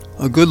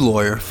 A good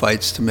lawyer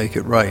fights to make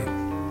it right.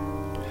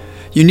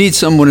 You need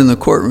someone in the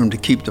courtroom to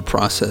keep the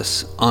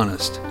process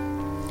honest.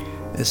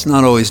 It's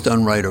not always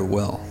done right or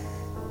well."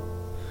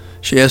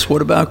 She asked,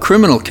 "What about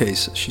criminal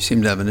cases?" She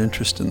seemed to have an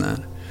interest in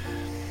that.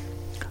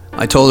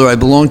 I told her I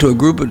belong to a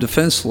group of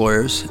defense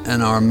lawyers,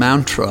 and our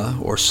mantra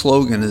or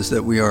slogan is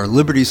that we are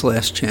liberty's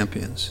last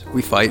champions.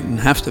 We fight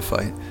and have to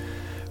fight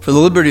for the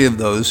liberty of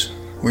those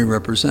we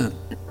represent.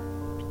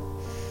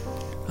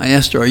 I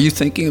asked her, "Are you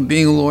thinking of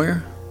being a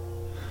lawyer?"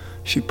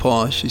 She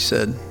paused. She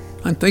said,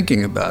 "I'm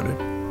thinking about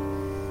it."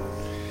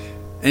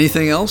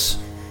 "Anything else?"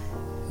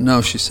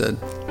 "No," she said.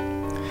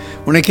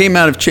 When I came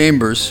out of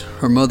chambers,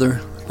 her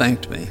mother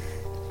thanked me.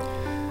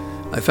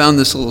 I found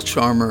this little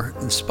charmer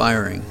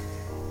inspiring.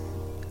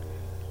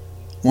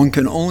 One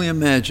can only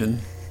imagine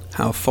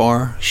how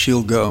far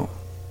she'll go.